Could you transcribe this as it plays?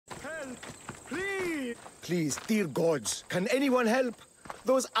Please, dear gods, can anyone help?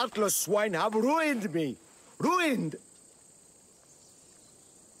 Those Atlas swine have ruined me! Ruined!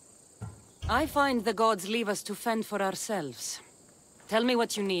 I find the gods leave us to fend for ourselves. Tell me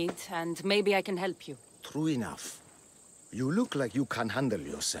what you need, and maybe I can help you. True enough. You look like you can handle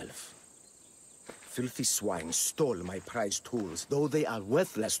yourself. Filthy swine stole my prized tools, though they are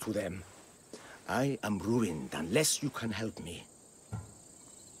worthless to them. I am ruined unless you can help me.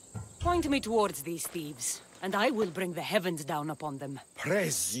 Point me towards these thieves, and I will bring the heavens down upon them.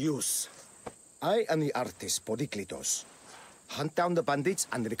 Praise Zeus! I am the artist Polyklitos. Hunt down the bandits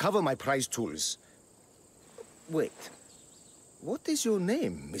and recover my prized tools. Wait. What is your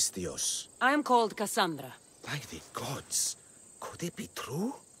name, Mystios? I am called Cassandra. By the gods. Could it be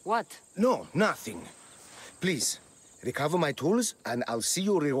true? What? No, nothing. Please, recover my tools and I'll see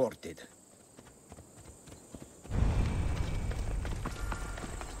you rewarded.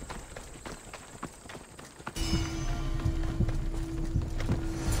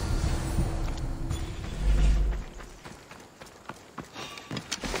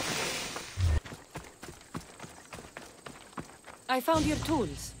 I found your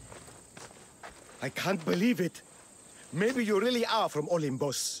tools. I can't believe it. Maybe you really are from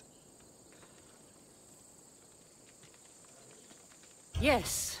Olympus.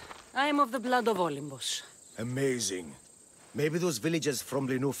 Yes, I am of the blood of Olympus. Amazing. Maybe those villagers from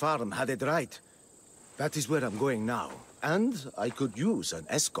the new farm had it right. That is where I'm going now. And I could use an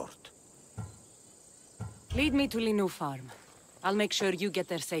escort. Lead me to Linu Farm. I'll make sure you get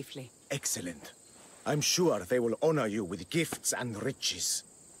there safely. Excellent. I'm sure they will honor you with gifts and riches.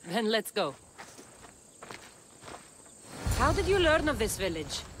 Then let's go. How did you learn of this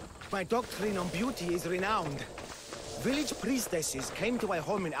village? My doctrine on beauty is renowned. Village priestesses came to my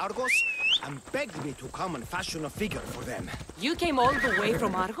home in Argos and begged me to come and fashion a figure for them. You came all the way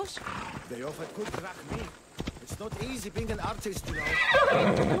from Argos? They offered good track me. It's not easy being an artist, you know.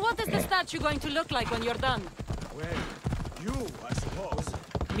 And what is the statue going to look like when you're done? Well, you, I suppose.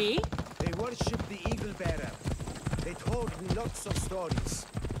 Me? They worship the Eagle Bearer. They told me lots of stories.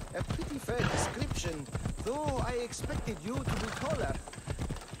 A pretty fair description, though I expected you to be taller.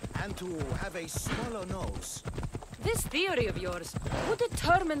 And to have a smaller nose. This theory of yours, who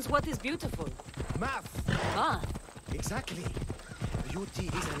determines what is beautiful? Math! Math? Exactly. Beauty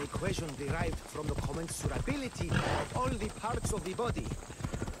is an equation derived from the commensurability of all the parts of the body.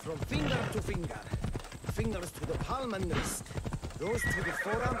 From finger to finger. Fingers to the palm and wrist. Those to the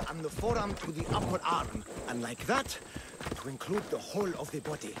forearm and the forearm to the upper arm. And like that, to include the whole of the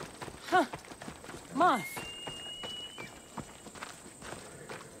body. Huh. Math.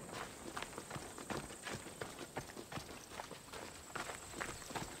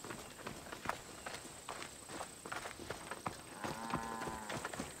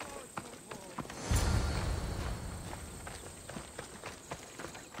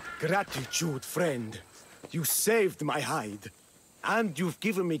 Gratitude, friend. You saved my hide. And you've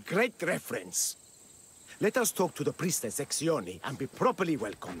given me great reference. Let us talk to the priestess Exione and be properly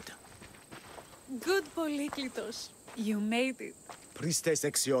welcomed. Good Polyklitos. You made it. Priestess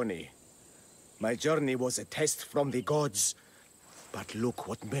Exione, my journey was a test from the gods. But look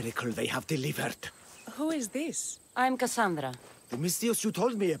what miracle they have delivered. Who is this? I'm Cassandra. The Mystios you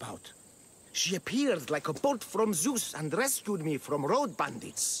told me about. She appeared like a bolt from Zeus and rescued me from road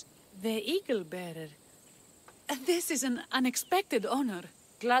bandits. The Eagle Bearer. This is an unexpected honor.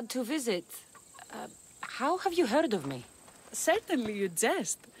 Glad to visit. How have you heard of me? Certainly you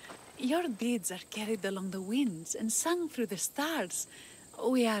jest. Your deeds are carried along the winds and sung through the stars.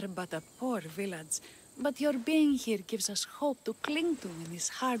 We are but a poor village, but your being here gives us hope to cling to in this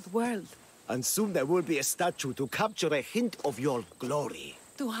hard world. And soon there will be a statue to capture a hint of your glory.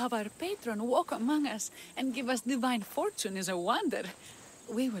 To have our patron walk among us and give us divine fortune is a wonder.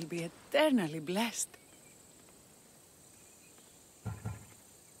 We will be eternally blessed.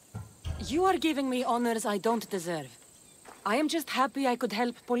 You are giving me honors I don't deserve. I am just happy I could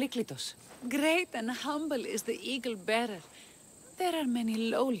help Polyklitos. Great and humble is the Eagle Bearer. There are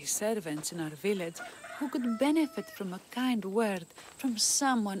many lowly servants in our village who could benefit from a kind word from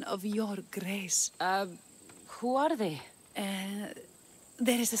someone of your grace. Who are they?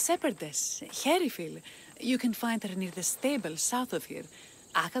 There is a shepherdess, Herifil. You can find her near the stable south of here.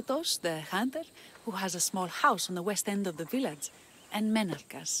 Akatos, the hunter, who has a small house on the west end of the village. And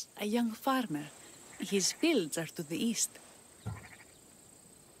Menalkas, a young farmer. His fields are to the east.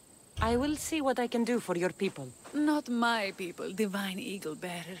 I will see what I can do for your people. Not my people, divine Eagle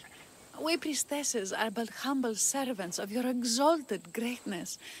Bearer. We priestesses are but humble servants of your exalted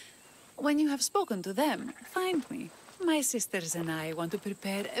greatness. When you have spoken to them, find me. My sisters and I want to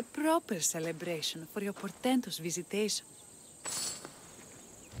prepare a proper celebration for your portentous visitation.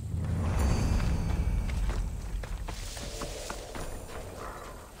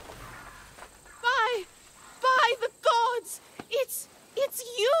 By the gods! It's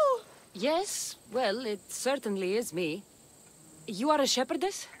you! Yes, well, it certainly is me. You are a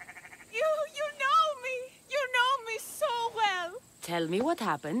shepherdess? You know me! You know me so well! Tell me what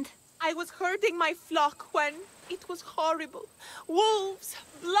happened. I was herding my flock when it was horrible. Wolves,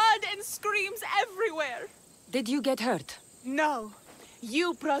 blood and screams everywhere. Did you get hurt? No,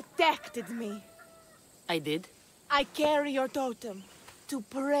 you protected me. I did. I carry your totem to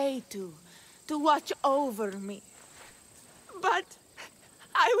pray to watch over me. But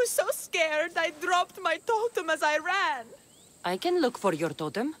I was so scared I dropped my totem as I ran. I can look for your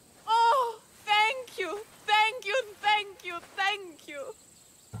totem. Oh, thank you, thank you, thank you, thank you.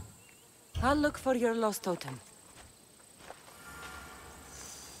 I'll look for your lost totem.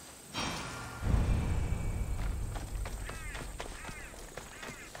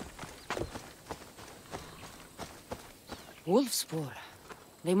 Wolf spoor.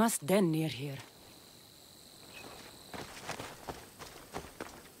 They must den near here.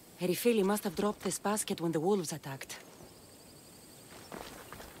 Herifili must have dropped this basket when the wolves attacked.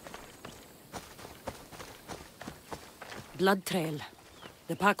 Blood trail.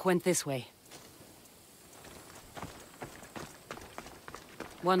 The pack went this way.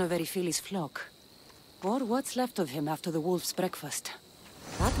 One of Erifili's flock. Or what's left of him after the wolf's breakfast.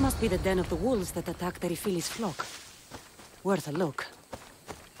 That must be the den of the wolves that attacked Erifili's flock. Worth a look.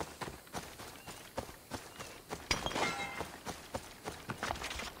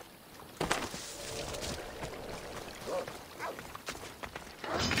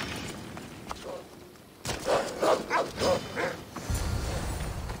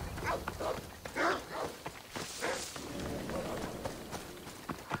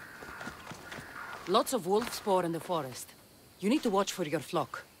 Lots of wolf spoor in the forest. You need to watch for your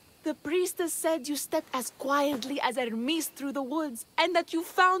flock. The priestess said you stepped as quietly as Hermes through the woods, and that you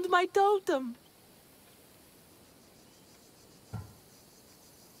found my totem.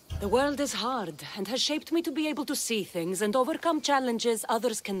 The world is hard, and has shaped me to be able to see things and overcome challenges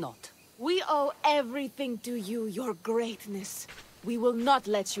others cannot. We owe everything to you, your greatness. We will not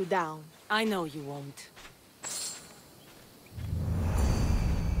let you down. I know you won't.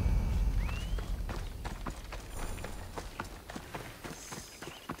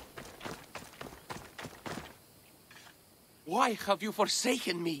 Why have you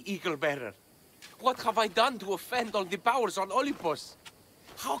forsaken me, Eagle-Bearer? What have I done to offend all the powers on Olympus?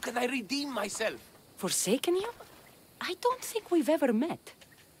 How can I redeem myself? Forsaken you? I don't think we've ever met.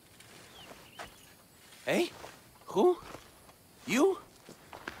 Eh? Who? You?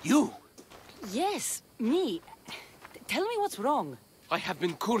 You? Yes, me. Tell me what's wrong. I have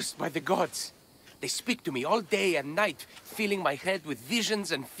been cursed by the gods. They speak to me all day and night, filling my head with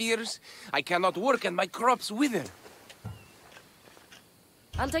visions and fears. I cannot work and my crops wither.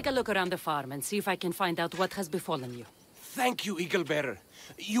 I'll take a look around the farm and see if I can find out what has befallen you. Thank you, Eagle-Bearer.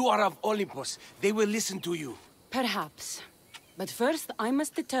 You are of Olympus. They will listen to you. Perhaps. But first, I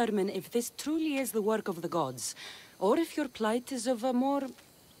must determine if this truly is the work of the gods, or if your plight is of a more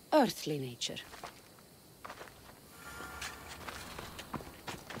earthly nature.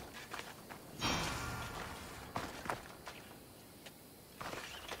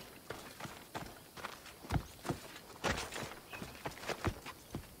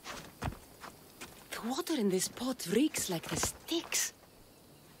 The water in this pot reeks like the sticks.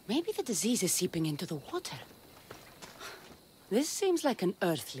 Maybe the disease is seeping into the water. This seems like an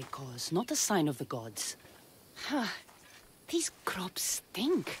earthly cause, not a sign of the gods. These crops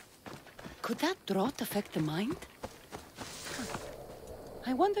stink. Could that drought affect the mind?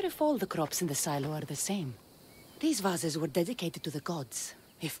 I wonder if all the crops in the silo are the same. These vases were dedicated to the gods.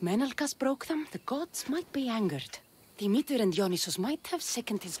 If Menalcas broke them, the gods might be angered. Demeter and Dionysus might have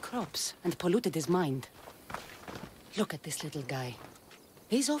sickened his crops and polluted his mind. Look at this little guy.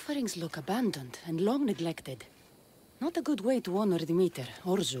 These offerings look abandoned and long neglected. Not a good way to honor Demeter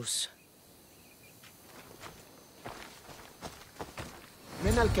or Zeus.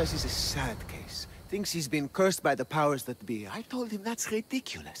 Menalcas is a sad case. Thinks he's been cursed by the powers that be. I told him that's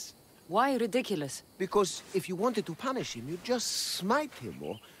ridiculous. Why ridiculous? Because if you wanted to punish him, you'd just smite him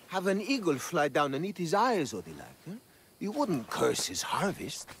or have an eagle fly down and eat his eyes or the like. Huh? You wouldn't curse his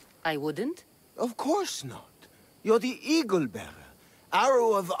harvest. I wouldn't? Of course not. You're the eagle-bearer.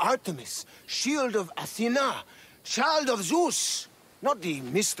 Arrow of Artemis, shield of Athena, child of Zeus. Not the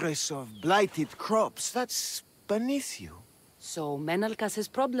mistress of blighted crops. That's beneath you. So Menalcas's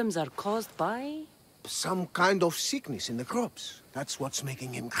problems are caused by some kind of sickness in the crops. That's what's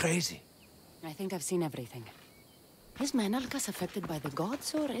making him crazy. I think I've seen everything. Is Menalcas affected by the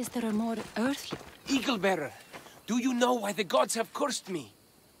gods, or is there a more earthly... Eagle Bearer, do you know why the gods have cursed me?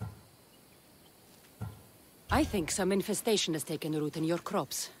 I think some infestation has taken root in your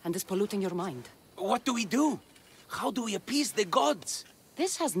crops, and is polluting your mind. What do we do? How do we appease the gods?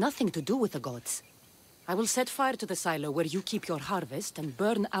 This has nothing to do with the gods. I will set fire to the silo where you keep your harvest and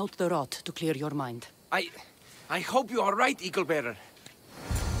burn out the rot to clear your mind. I hope you are right, Eagle Bearer.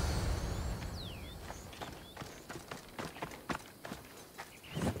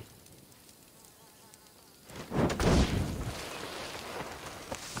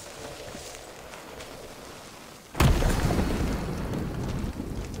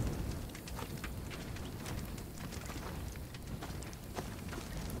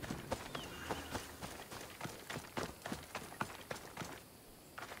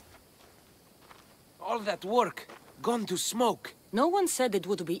 All that work, gone to smoke. No one said it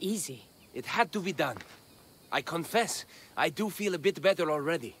would be easy. It had to be done. I confess, I do feel a bit better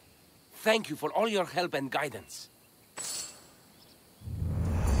already. Thank you for all your help and guidance.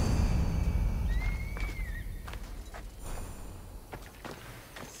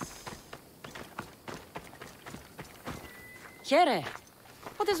 Here,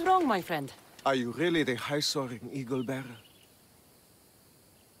 what is wrong, my friend? Are you really the high-soaring eagle bearer?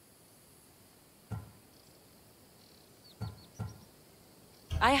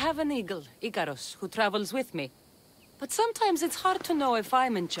 I have an eagle, Icarus, who travels with me. But sometimes it's hard to know if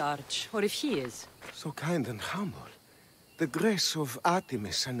I'm in charge, or if he is. So kind and humble. The grace of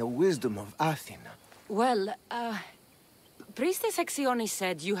Artemis and the wisdom of Athena. Well, Priestess Hexione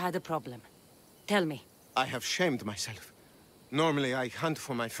said you had a problem. Tell me. I have shamed myself. Normally I hunt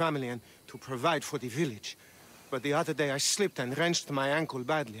for my family and to provide for the village. But the other day I slipped and wrenched my ankle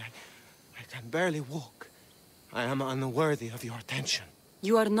badly. I can barely walk. I am unworthy of your attention.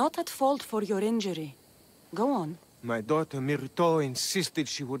 You are not at fault for your injury. Go on. My daughter Myrto insisted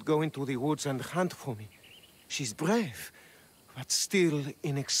she would go into the woods and hunt for me. She's brave, but still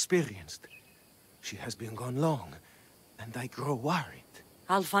inexperienced. She has been gone long, and I grow worried.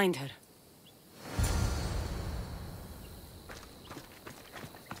 I'll find her.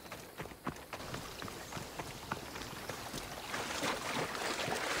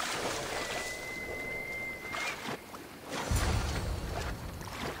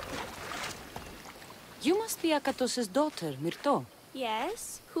 You must be Akatos' daughter, Myrto.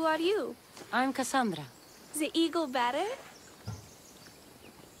 Yes? Who are you? I'm Cassandra. The eagle bearer?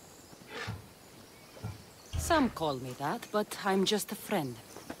 Some call me that, but I'm just a friend.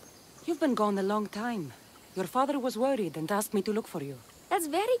 You've been gone a long time. Your father was worried and asked me to look for you. That's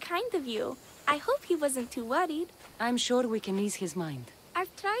very kind of you. I hope he wasn't too worried. I'm sure we can ease his mind.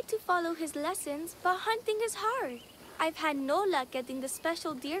 I've tried to follow his lessons, but hunting is hard. I've had no luck getting the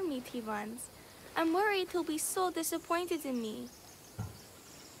special deer meat he runs. I'm worried he'll be so disappointed in me.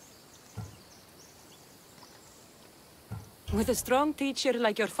 With a strong teacher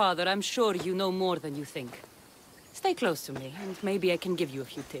like your father, I'm sure you know more than you think. Stay close to me, and maybe I can give you a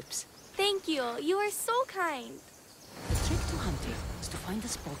few tips. Thank you. You are so kind. The trick to hunting is to find a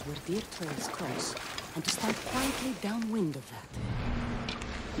spot where deer trails cross, and to stand quietly downwind of that.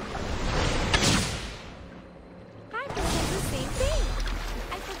 I said the same thing.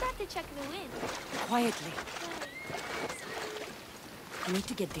 I forgot to check the wind. Quietly. I need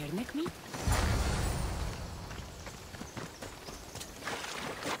to get deer neck meat.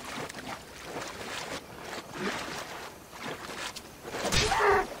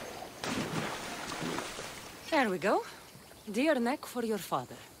 There we go. Deer neck for your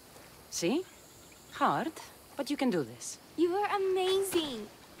father. See? Hard, but you can do this. You are amazing.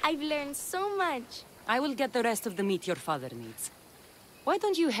 I've learned so much. I will get the rest of the meat your father needs. Why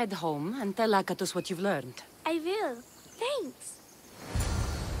don't you head home and tell Akatos what you've learned? I will. Thanks.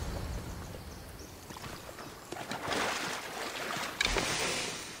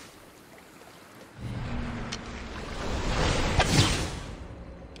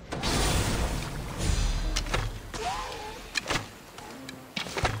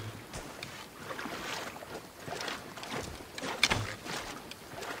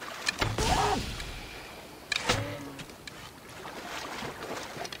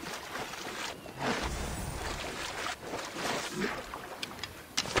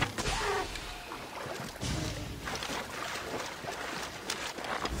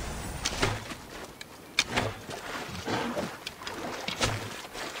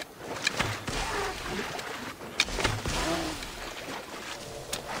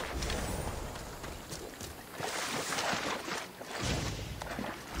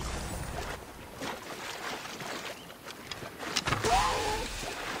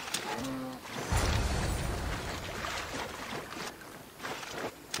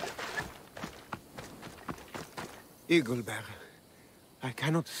 Eaglebearer, I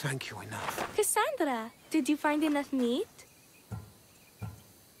cannot thank you enough. Cassandra, did you find enough meat?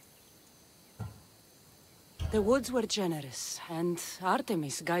 The woods were generous, and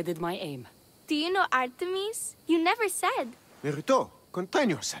Artemis guided my aim. Do you know Artemis? You never said. Myrto, contain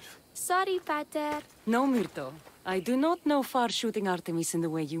yourself. Sorry, Pater. No, Myrto. I do not know far-shooting Artemis in the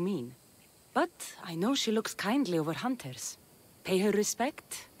way you mean. But I know she looks kindly over hunters. Pay her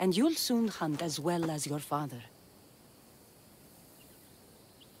respect, and you'll soon hunt as well as your father.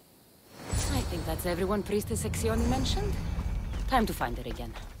 I think that's everyone Priestess Exioni mentioned. Time to find her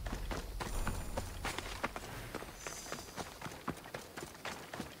again.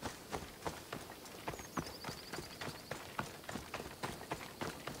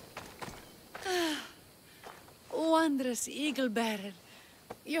 Wondrous Eagle-bearer.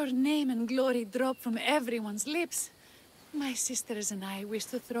 Your name and glory drop from everyone's lips. My sisters and I wish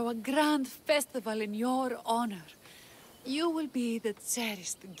to throw a grand festival in your honor. You will be the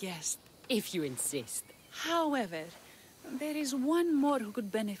cherished guest. If you insist. However, there is one more who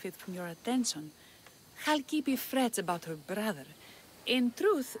could benefit from your attention. Halkipi frets about her brother. In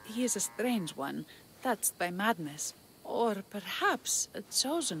truth, he is a strange one, touched by madness. Or perhaps a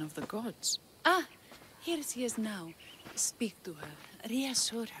chosen of the gods. Ah, here she is now. Speak to her,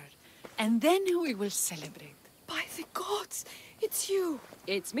 reassure her, and then we will celebrate. By the gods, it's you.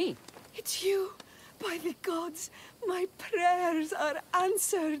 It's me. It's you. By the gods, my prayers are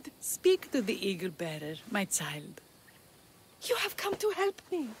answered. Speak to the Eagle-bearer, my child. You have come to help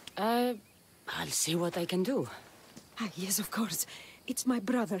me. I'll see what I can do. Ah, yes, of course. It's my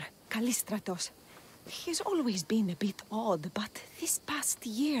brother, Callistratos. He's always been a bit odd, but this past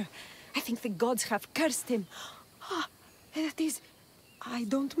year, I think the gods have cursed him. Ah, that is... I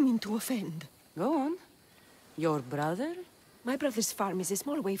don't mean to offend. Go on. Your brother? My brother's farm is a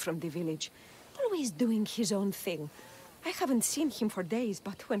small way from the village. Always doing his own thing. I haven't seen him for days,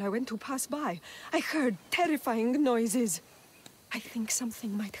 but when I went to pass by, I heard terrifying noises. I think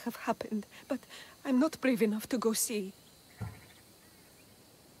something might have happened, but I'm not brave enough to go see.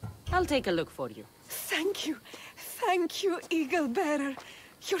 I'll take a look for you. Thank you. Thank you, Eagle-bearer.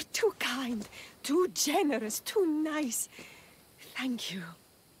 You're too kind, too generous, too nice. Thank you.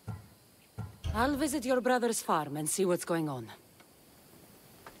 I'll visit your brother's farm and see what's going on.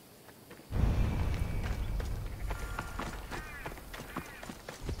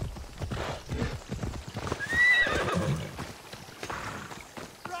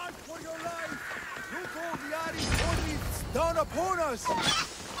 Run for your life! Look all the Aris down upon us!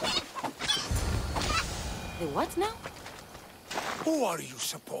 The what now? Who are you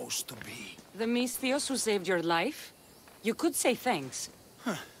supposed to be? The Misthios who saved your life? You could say thanks.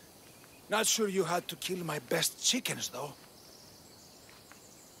 Not sure you had to kill my best chickens, though.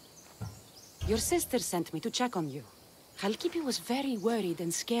 Your sister sent me to check on you. Halkipi was very worried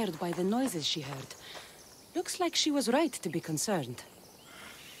and scared by the noises she heard. Looks like she was right to be concerned.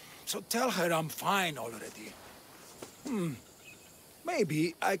 So tell her I'm fine already.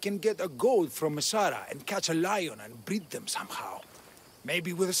 Maybe I can get a gold from Masara and catch a lion and breed them somehow.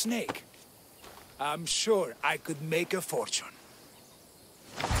 Maybe with a snake. I'm sure I could make a fortune.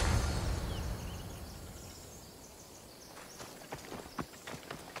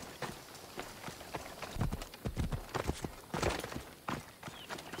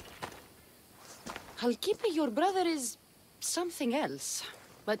 Halkipi, your brother, is something else.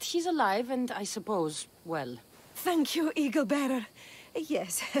 But he's alive and, I suppose, well. Thank you, Eagle-bearer.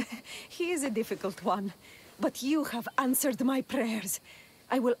 Yes, he is a difficult one. But you have answered my prayers.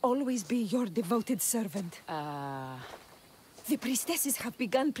 I will always be your devoted servant. The priestesses have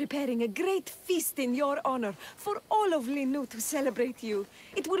begun preparing a great feast in your honor for all of Linu to celebrate you.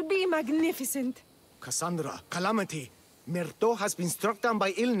 It will be magnificent. Cassandra, Calamity, Myrto has been struck down by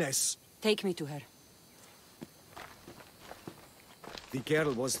illness. Take me to her. The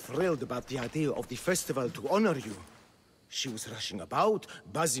girl was thrilled about the idea of the festival to honor you. She was rushing about,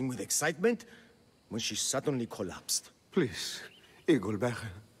 buzzing with excitement, when she suddenly collapsed. Please, Eaglebearer.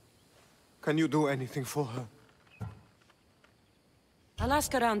 Can you do anything for her? I'll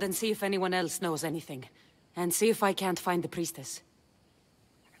ask around and see if anyone else knows anything. And see if I can't find the priestess.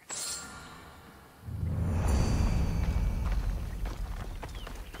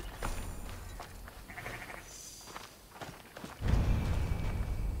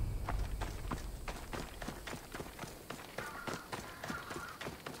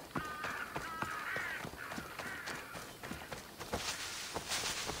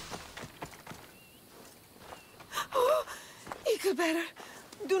 Eagle-bearer,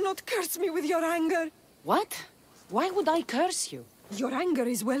 do not curse me with your anger. What? Why would I curse you? Your anger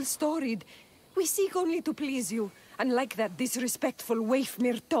is well storied. We seek only to please you. unlike that disrespectful waif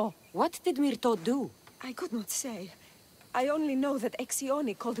Myrto. What did Myrto do? I could not say. I only know that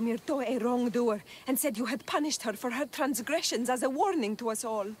Exioni called Myrto a wrongdoer and said you had punished her for her transgressions as a warning to us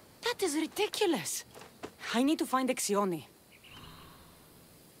all. That is ridiculous. I need to find Exioni.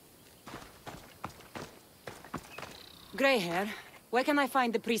 Grey hair, where can I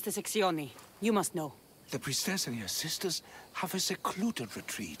find the priestess Exioni? You must know. The priestess and her sisters have a secluded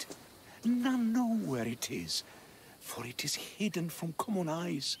retreat. None know where it is, for it is hidden from common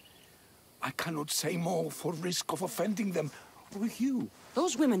eyes. I cannot say more for risk of offending them or you.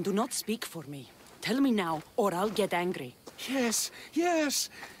 Those women do not speak for me. Tell me now, or I'll get angry. Yes, yes.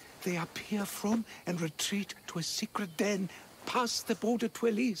 They appear from and retreat to a secret den past the border to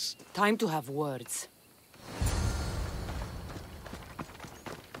Elise. Time to have words.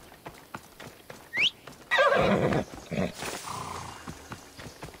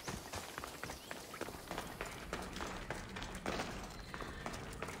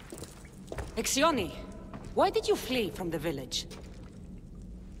 Exioni, why did you flee from the village?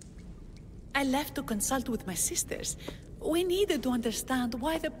 I left to consult with my sisters. We needed to understand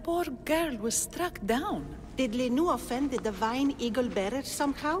why the poor girl was struck down. Did Lenu offend the divine eagle bearer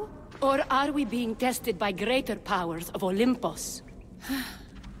somehow? Or are we being tested by greater powers of Olympus?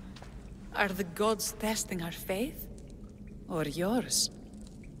 Are the gods testing our faith? Or yours?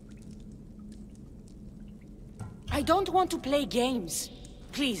 I don't want to play games.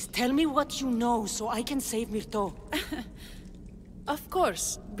 Please, tell me what you know so I can save Myrto. Of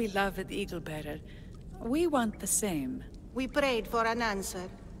course, beloved eagle-bearer. We want the same. We prayed for an answer,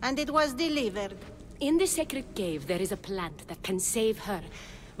 and it was delivered. In the sacred cave, there is a plant that can save her.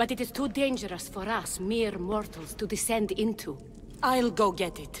 But it is too dangerous for us, mere mortals, to descend into. I'll go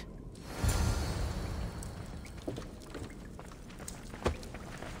get it.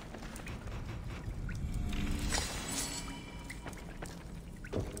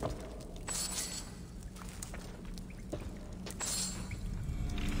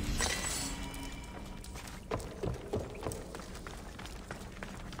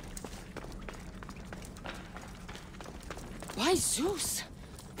 By Zeus!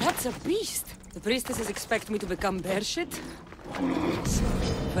 That's a beast! The priestesses expect me to become bear shit?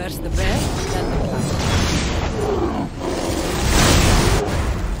 First the bear, then the plant.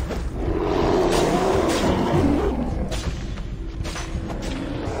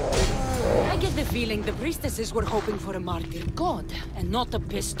 I get the feeling the priestesses were hoping for a martyred god, and not a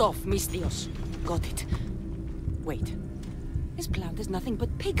pissed-off Mystios. Got it. Wait. This plant is nothing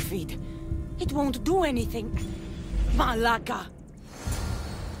but pig feed. It won't do anything. Malaka!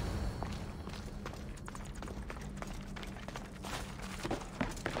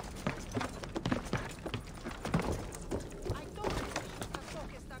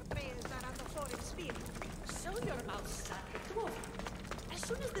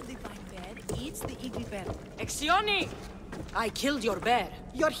 Exioni! I killed your bear.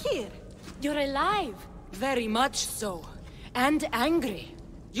 You're here. You're alive. Very much so. And angry.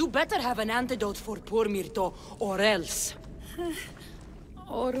 You better have an antidote for poor Myrto, or else.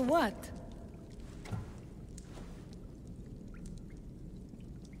 Or what?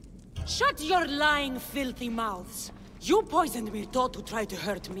 Shut your lying, filthy mouths. You poisoned Myrto to try to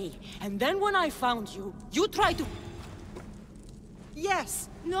hurt me. And then when I found you, you tried to... Yes.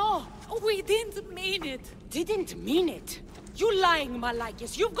 No! We didn't mean it. Didn't mean it. You lying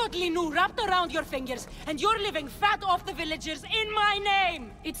Malakis. You've got Linu wrapped around your fingers, and you're living fat off the villagers in my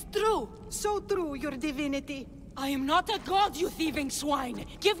name! It's true! So true, your divinity. I am not a god, you thieving swine!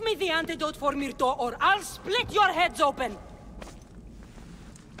 Give me the antidote for Myrto, or I'll split your heads open!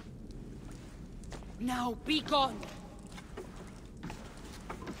 Now be gone!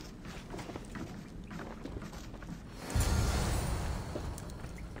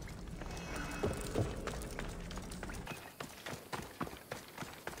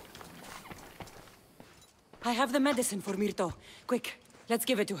 I have the medicine for Myrto. Quick, let's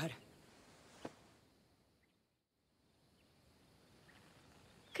give it to her.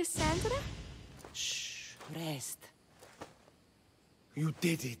 Cassandra? Shh, rest. You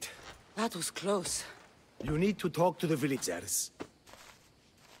did it. That was close. You need to talk to the villagers.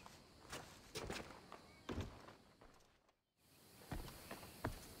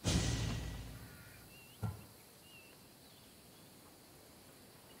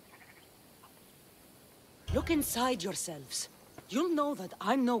 Look inside yourselves. You'll know that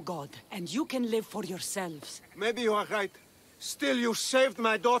I'm no god, and you can live for yourselves. Maybe you are right. Still, you saved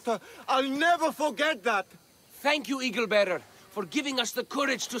my daughter. I'll never forget that. Thank you, Eagle Bearer, for giving us the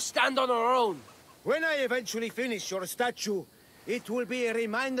courage to stand on our own. When I eventually finish your statue, it will be a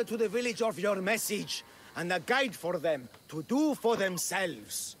reminder to the village of your message. and a guide for them to do for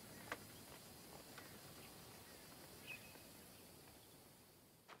themselves.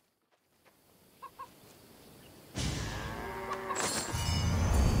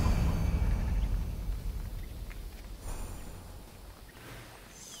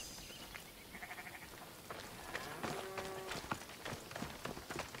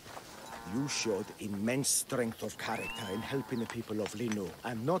 You showed immense strength of character in helping the people of Lino,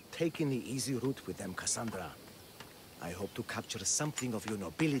 and not taking the easy route with them, Cassandra. I hope to capture something of your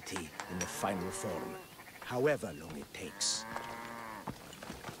nobility in the final form, however long it takes.